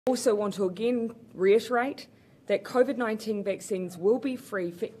I also want to again reiterate that COVID-19 vaccines will be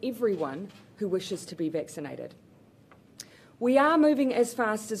free for everyone who wishes to be vaccinated. We are moving as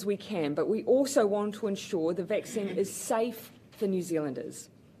fast as we can, but we also want to ensure the vaccine is safe for New Zealanders.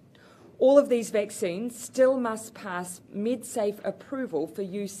 All of these vaccines still must pass MedSafe approval for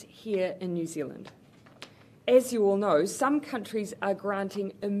use here in New Zealand. As you all know, some countries are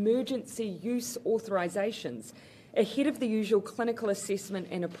granting emergency use authorisations ahead of the usual clinical assessment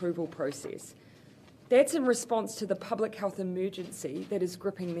and approval process. That's in response to the public health emergency that is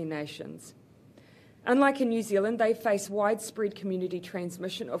gripping their nations. Unlike in New Zealand, they face widespread community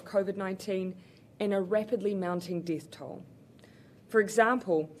transmission of COVID-19 and a rapidly mounting death toll. For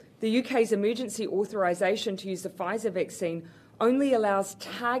example, the UK's emergency authorisation to use the Pfizer vaccine only allows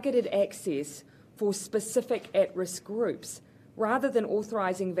targeted access for specific at-risk groups, rather than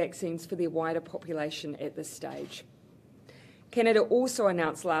authorising vaccines for their wider population at this stage. Canada also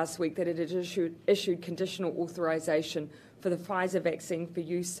announced last week that it had issued conditional authorisation for the Pfizer vaccine for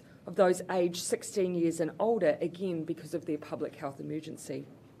use of those aged 16 years and older, again because of their public health emergency.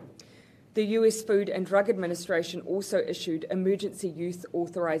 The US Food and Drug Administration also issued emergency use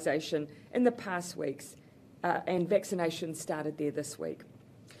authorisation in the past weeks, and vaccinations started there this week.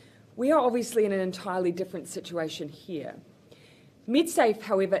 We are obviously in an entirely different situation here. MedSafe,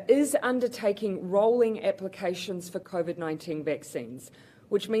 however, is undertaking rolling applications for COVID-19 vaccines,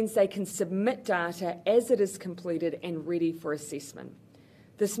 which means they can submit data as it is completed and ready for assessment.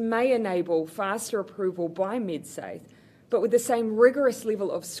 This may enable faster approval by MedSafe, but with the same rigorous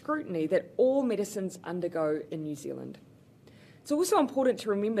level of scrutiny that all medicines undergo in New Zealand. It's also important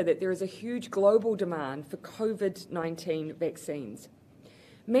to remember that there is a huge global demand for COVID-19 vaccines.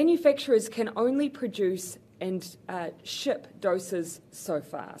 Manufacturers can only produce and ship doses so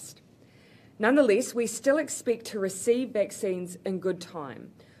fast. Nonetheless, we still expect to receive vaccines in good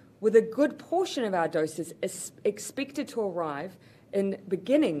time, with a good portion of our doses expected to arrive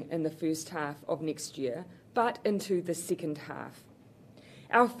beginning in the first half of next year, but into the second half.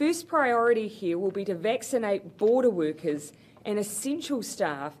 Our first priority here will be to vaccinate border workers and essential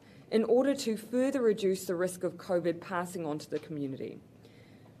staff in order to further reduce the risk of COVID passing on to the community.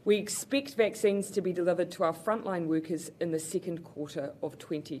 We expect vaccines to be delivered to our frontline workers in the second quarter of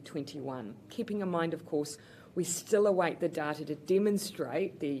 2021. Keeping in mind, of course, we still await the data to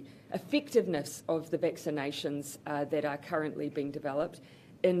demonstrate the effectiveness of the vaccinations that are currently being developed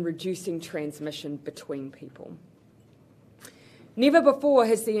in reducing transmission between people. Never before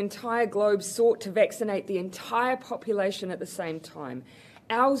has the entire globe sought to vaccinate the entire population at the same time.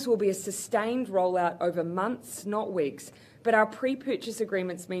 Ours will be a sustained rollout over months, not weeks, but our pre-purchase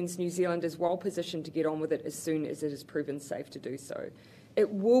agreements means New Zealand is well positioned to get on with it as soon as it is proven safe to do so.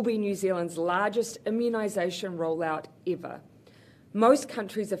 It will be New Zealand's largest immunisation rollout ever. Most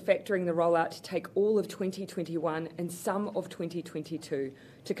countries are factoring the rollout to take all of 2021 and some of 2022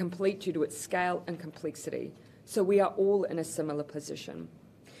 to complete due to its scale and complexity. So we are all in a similar position.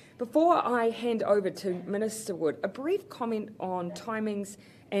 Before I hand over to Minister Wood, a brief comment on timings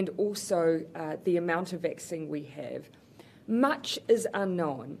and also the amount of vaccine we have. Much is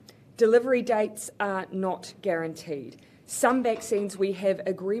unknown. Delivery dates are not guaranteed. Some vaccines we have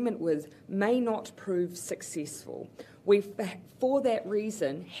agreement with may not prove successful. We, for that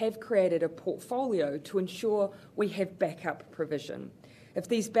reason, have created a portfolio to ensure we have backup provision. If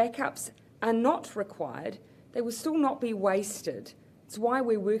these backups are not required, they will still not be wasted. It's why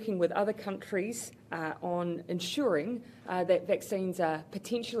we're working with other countries on ensuring that vaccines are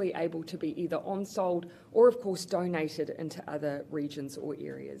potentially able to be either on-sold or, of course, donated into other regions or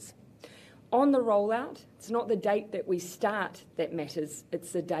areas. On the rollout, it's not the date that we start that matters,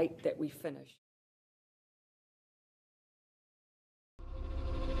 it's the date that we finish.